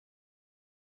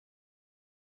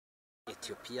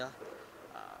Ethiopia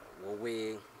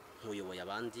wowe nk'uyoboye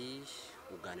abandi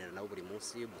uganira nabo buri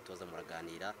munsi umutoza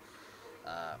muraganira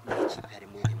muri ikipe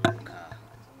harimo imwuka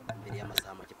mbere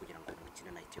y'amasaha make kugira ngo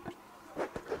mukine na Ethiopia.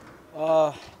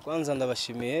 Kwanza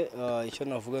ndabashimiye icyo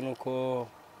navuga nuko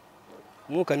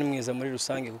umwuka ni mwiza muri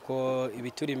rusange kuko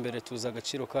ibituri imbere tuza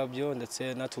agaciro kabyo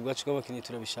ndetse natwe ubwacu bw'abakinnyi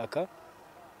turabishaka.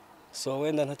 So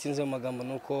wenda ntatinze mu magambo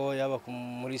nuko yaba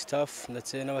muri staff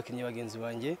ndetse n'abakinnyi bagenzi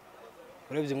banjye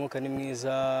urebye umwuka ni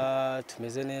mwiza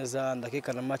tumeze neza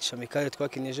ndakekana match amikare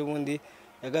twakinije ubundi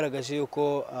yagaragaje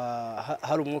yuko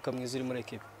hari umwuka mwiza uri muri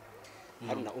equipe.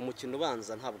 Haruna umukino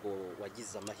ubanza ntabwo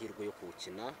wagize amahirwe yo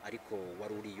kuwukina ariko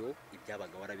wari uriyo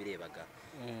ibyabaga warabirebaga.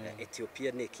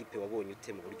 Ethiopia ni equipe wabonye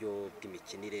ute mu buryo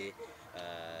bw'imikinire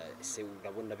se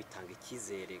urabona bitanga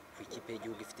ikizere ku ikipe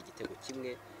y'igihugu ifite igitego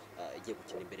kimwe igiye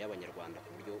gukina imbere y'abanyarwanda ku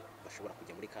buryo bashobora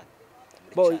kujya muri kane?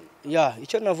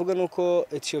 Icyo navuga nuko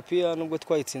Ethiopia nubwo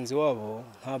twayitsinze iwabo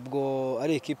ntabwo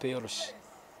ari equipe yoroshe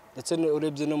ndetse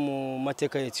urebye no mu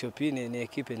mateka ya Ethiopia ni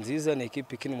equipe nziza, ni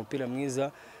equipe ikina umupira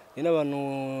mwiza, ni n'abantu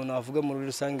navuga muri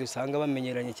rusange usanga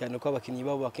bamenyeranye cyane ko abakinnyi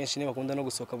babo akenshi ne bakunda no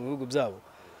gusohoka mu bihugu byabo.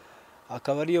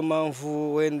 Akaba ariyo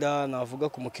mpamvu wenda navuga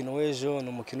ku mukino w'ejo ni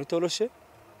umukino utoroshe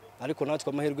ariko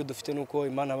natwe amahirwe dufite nuko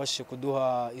Imana yabashije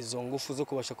kuduha izo ngufu zo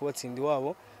kubasha kubatsinda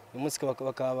iwabo. Uyu munsi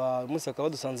bakaba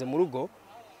dusanze mu rugo,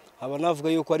 haba navuga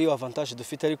yuko ariyo avantage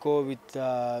dufite ariko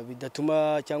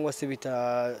bidatuma cyangwa se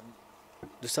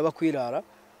dusaba kwirara.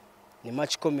 Ni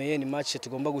match ikomeye, ni match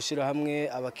tugomba gushira hamwe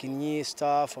abakinnyi,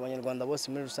 staff, abanyarwanda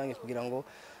bose muri rusange kugira ngo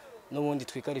n'ubundi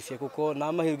twikarifiye kuko na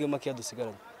amahirwe make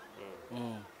yadusigaranye.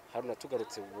 Haruna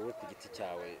tugarutse wowe ku giti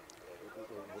cyawe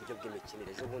uburyo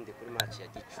bw'imikinire ejo bundi kuri match ya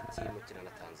gicuti mukina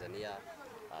na Tanzania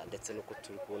ndetse nuko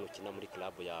turi kubona ukina muri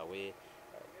club yawe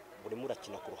buri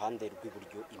murakina ku ruhande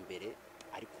rw'iburyo imbere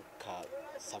ariko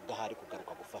ukasabwa hari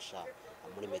kugaruka gufasha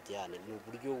muri mediane. Ni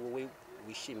uburyo wowe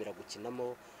wishimira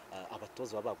gukinamo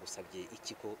abatoza baba bagusabye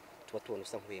iki ko tuba tubona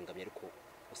usa nk'uhengamye ariko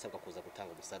usabwa kuza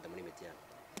gutanga ubusada muri mediane?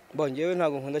 Njyewe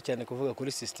ntabwo nkunda cyane kuvuga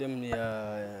kuri system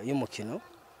y'umukino.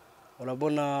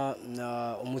 Urabona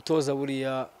umutoza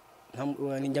buriya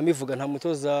njya mbivuga nta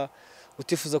mutoza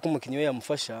utifuza ko umukinnyi we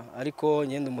yamufasha ariko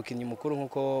ngenda umukinnyi mukuru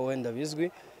nkuko wenda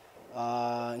bizwi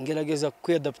ngerageza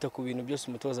kwiadapta ku bintu byose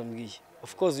umutoza ambwiye.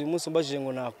 Of course uyu munsi umbajije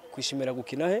ngo nakwishimira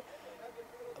gukina he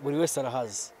buri wese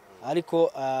arahazi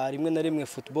ariko rimwe na rimwe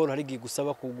football hari giye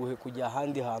gusaba kujya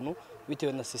ahandi hantu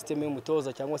bitewe na system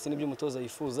y'umutoza cyangwa se n'ibyo umutoza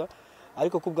yifuza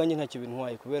ariko kubwanjye nta kintu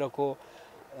ntwaye kubera ko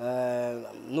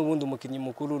n'ubundi umukinnyi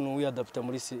mukuru n'uwiadapta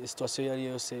muri situation yari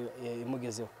yose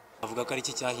imugezeho. Avuga ko ari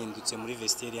iki cyahindutse muri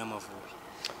vestiaire y'Amavubi?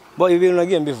 Ibintu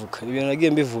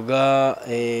nagiye mbivuga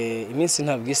iminsi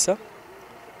ntabwo isa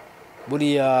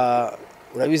buriya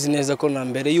urabizi neza ko na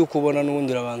mbere yuko ubona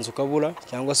n'ubundi urabanza ukabura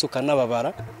cyangwa se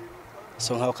ukanababara.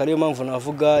 So nkaba kariyo mpamvu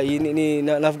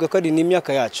navuga ko ari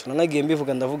n'imyaka yacu nanagiye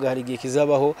mbivuga ndavuga hari igihe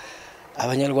kizabaho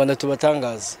abanyarwanda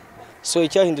tubatangaza. So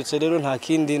icyahindutse rero nta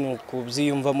kindi ni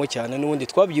ukubyiyumvamo cyane n'ubundi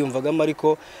twabyiyumvagamo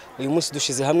ariko uyu munsi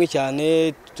dushize hamwe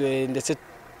cyane ndetse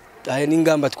hari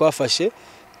n'ingamba twafashe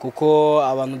kuko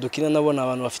abantu dukina nabo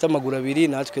abantu bafite amaguru abiri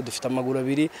natwe dufite amaguru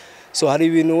abiri. So hari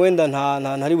ibintu wenda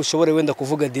ntari bushobore wenda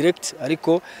kuvuga direct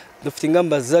ariko dufite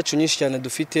ingamba zacu nyinshi cyane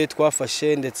dufite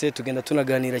twafashe ndetse tugenda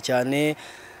tunaganira cyane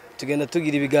tugenda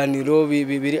tugira ibiganiro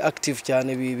biri active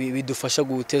cyane bidufasha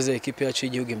guteza equipe yacu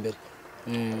y'igihugu imbere.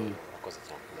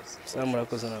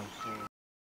 Murakoze nawe.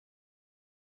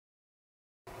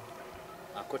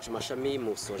 Coach Mashami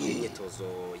musoje imyitozo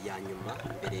ya nyuma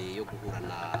mbere yo guhura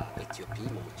na Ethiopia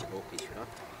mu mukino wo kwishyura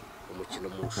umukino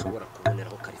mushobora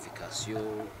kuboneraho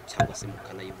qualification cyangwa se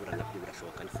mukanayibura nabyo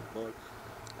birashoboka ni football.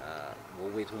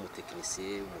 Wowe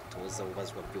nk'umutekinisiye umutoza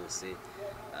ubazwa byose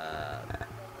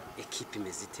equipe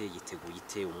imeze ite yiteguye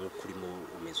ite umwuka urimo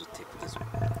umeze ute kugeza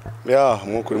ubu?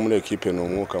 Umwuka uri muri equipe ni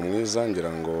umwuka mwiza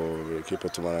ngira ngo equipe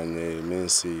tumaranye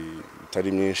iminsi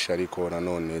itari myinshi ariko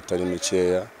nanone itari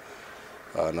mikeya.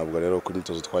 Nabwo rero ku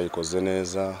myitozo twayikoze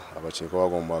neza abakinnyi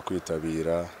bagomba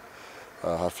kwitabira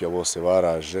hafi ya bose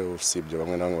baraje usibye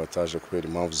bamwe namwe bataje kubera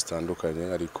impamvu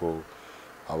zitandukanye ariko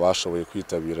abashoboye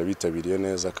kwitabira bitabiriye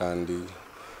neza kandi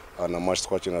na match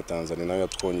twakina na Tanzania nayo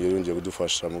twongeye yongeye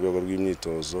kudufasha mu rwego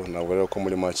rw'imyitozo. Nabwo rero ko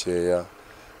muri makeya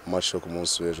match yo ku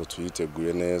munsi w'ejo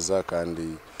tuyiteguye neza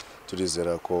kandi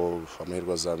turizera ko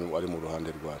amahirwe ari mu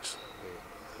ruhande rwacu.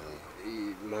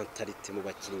 Mentality mu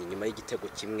bakinnyi nyuma y'igitego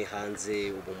kimwe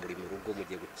hanze ubu muri mu rugo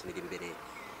mugiye gukinira imbere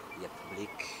ya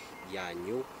public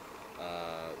yanyu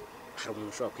hari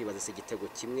umuntu ushobora kwibaza se igitego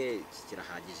kimwe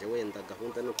kirahagije wenda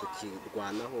gahunda no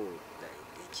kukirwanaho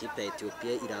ikipe ya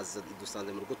Ethiopia iraza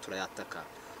idusanze mu rugo turayataka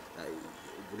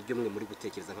buryo mwe muri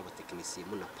gutekereza nk'abatekinisiye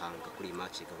munapanga kuri iyi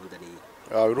match gahunda ni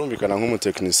birumvikana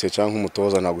nk'umutekinisiye cyangwa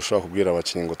nk'umutoza ntabwo ushobora kubwira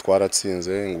abakinnyi ngo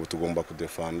twaratsinze ngo tugomba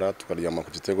kudefanda tukaryama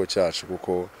ku gitego cyacu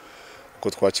kuko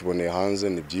twakiboneye hanze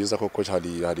ni byiza koko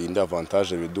hari indi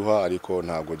avantage biduha ariko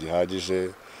ntabwo gihagije.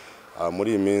 Muri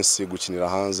iyi minsi gukinira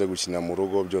hanze gukinira mu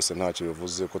rugo byose ntacyo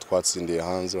bivuze ko twatsindiye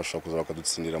hanze bashobora kuza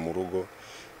bakadutsindira mu rugo.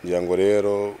 Ngira ngo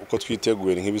rero uko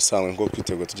twiteguye nk'ibisanzwe nko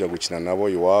twiteguye tujya gukina nabo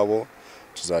iwabo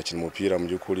tuzakina umupira mu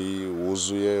by'ukuri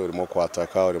wuzuye urimo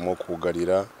kwataka urimo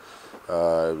kugarira.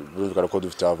 Birumvikana ko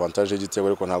dufite avantage y'igitego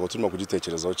ariko ntabwo turimo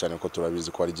kugitekerezaho cyane ko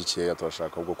turabizi ko ari gikeya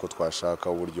turashaka ubwo ko twashaka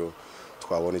uburyo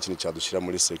twabona ikintu cyadushyira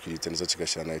muri security ndetse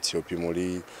kigashyira na Ethiopia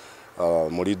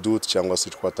muri doute cyangwa se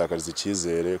twatakariza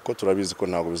icyizere ko turabizi ko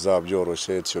ntabwo bizaba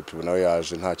byoroshye. Ethiopia nawe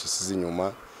yaje nta kisize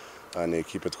inyuma, ni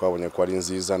equipe twabonye ko ari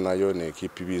nziza, nayo ni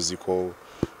equipe ibizi ko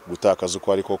gutakaza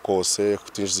uko ariko kose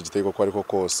kutinjiza igitego ko ariko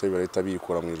kose birahita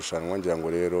bikura mu irushanwa. Ngira ngo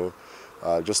rero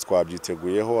byose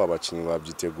twabyiteguyeho, abakinnyi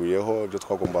babyiteguyeho, ibyo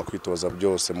twagomba kwitoza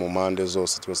byose mu mpande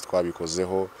zose twese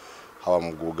twabikozeho, haba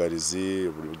mu bwugarizi,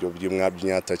 uburyo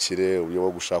bw'imyatakire, uburyo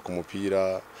bwo gushaka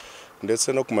umupira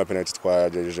ndetse no ku mapenalty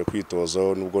twagerageje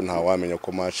kwitozaho, nubwo ntawamenya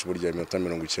ko match burya iminota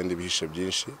 90 bihishe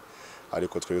byinshi,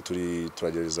 ariko twe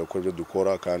turagerageza gukora ibyo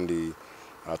dukora kandi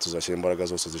tuzashyira imbaraga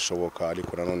zose zishoboka,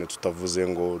 ariko nanone tutavuze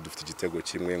ngo dufite igitego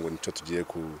kimwe ngo nicyo tugiye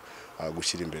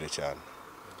gushyira imbere cyane.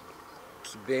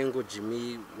 Kibengo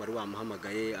Jimmy wari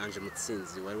wamuhamagaye, Ange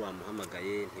Mutsinzi wari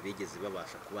wamuhamagaye, ntibigeze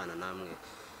babasha kubana namwe.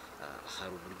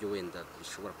 Hari uburyo wenda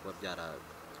bishobora kuba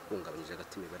byarahungabanyije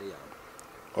hagati imibare yawe?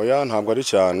 Oya, ntabwo ari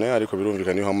cyane, ariko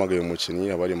birumvikana iyo uhamagaye umukinnyi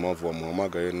haba ari impamvu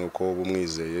wamuhamagaye nuko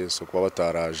bumwizeye, so kuba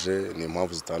bataraje ni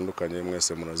impamvu zitandukanye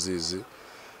mwese murazizi,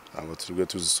 ntabwo turibwe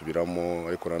tuzisubiramo,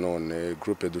 ariko nanone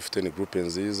groupe dufite ni groupe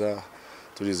nziza,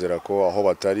 turizera ko aho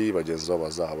batari bagenzi babo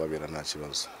bazahababera nta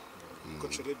kibazo. Ko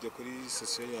urebye kuri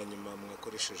session ya nyuma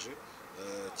mwakoresheje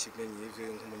Kimenyi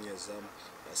Yves nk'umunyezamu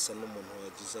asa n'umuntu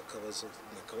wagize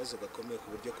akabazo gakomeye ku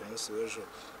buryo ku munsi w'ejo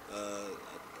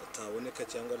ataboneka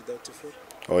cyangwa ari doubtful?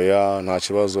 Oya, nta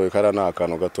kibazo, ikara nta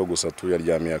akantu gato gusa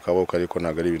tuyaryamiye akaboko, ariko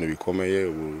ntabwo ari ibintu bikomeye.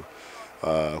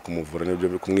 Kumuvura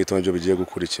n'ibyo kumwitaho n'ibyo bigiye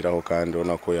gukurikiraho kandi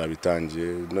ubona ko yabitangiye,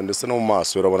 ndetse no mu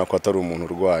maso urabona ko atari umuntu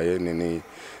urwaye, ni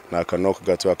akanoko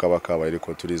gato akaba kabaye,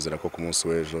 ariko turizera ko ku munsi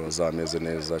w'ejo azameze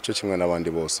neza cyo kimwe n'abandi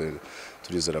bose,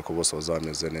 turizera ko bose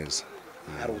bazameze neza.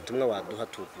 Hari ubutumwa waduha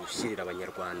tugushyirira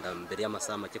abanyarwanda mbere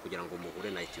y'amasaha make kugira ngo muhure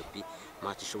na Ethiopia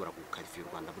match ishobora gukarifira u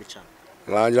Rwanda muri cyane?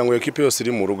 Ngira ngo equipe yose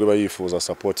iri mu rugo iba yifuza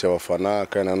support y'abafana,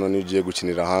 kandi nanone iyo ugiye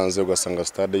gukinira hanze ugasanga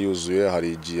stade yuzuye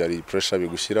hari pressure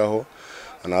bigushyiraho.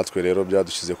 Natwe rero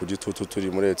byadushyize ku gitutu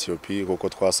turi muri Ethiopia kuko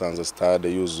twasanze stade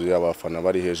yuzuye, abafana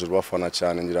bari hejuru bafana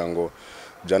cyane, ngira ngo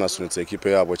byanasunitse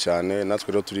equipe yabo cyane.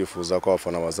 Natwe rero turifuza ko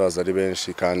abafana bazaza ari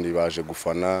benshi kandi baje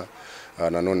gufana,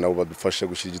 nanone nabo badufashe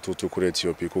gushyira igitutu kuri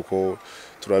Ethiopia kuko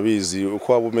turabizi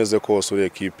uko waba umeze kose uri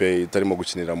equipe itarimo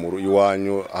gukinira mu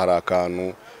iwanyu hari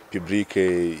akantu public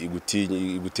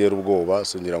igutera ubwoba,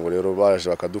 so ngira ngo rero baje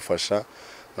bakadufasha.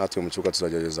 Natwe mu kibuga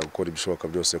tuzagerageza gukora ibishoboka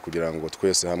byose kugira ngo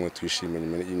twese hamwe twishime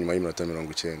nyuma y'iminota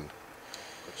 90.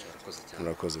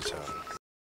 Murakoze cyane.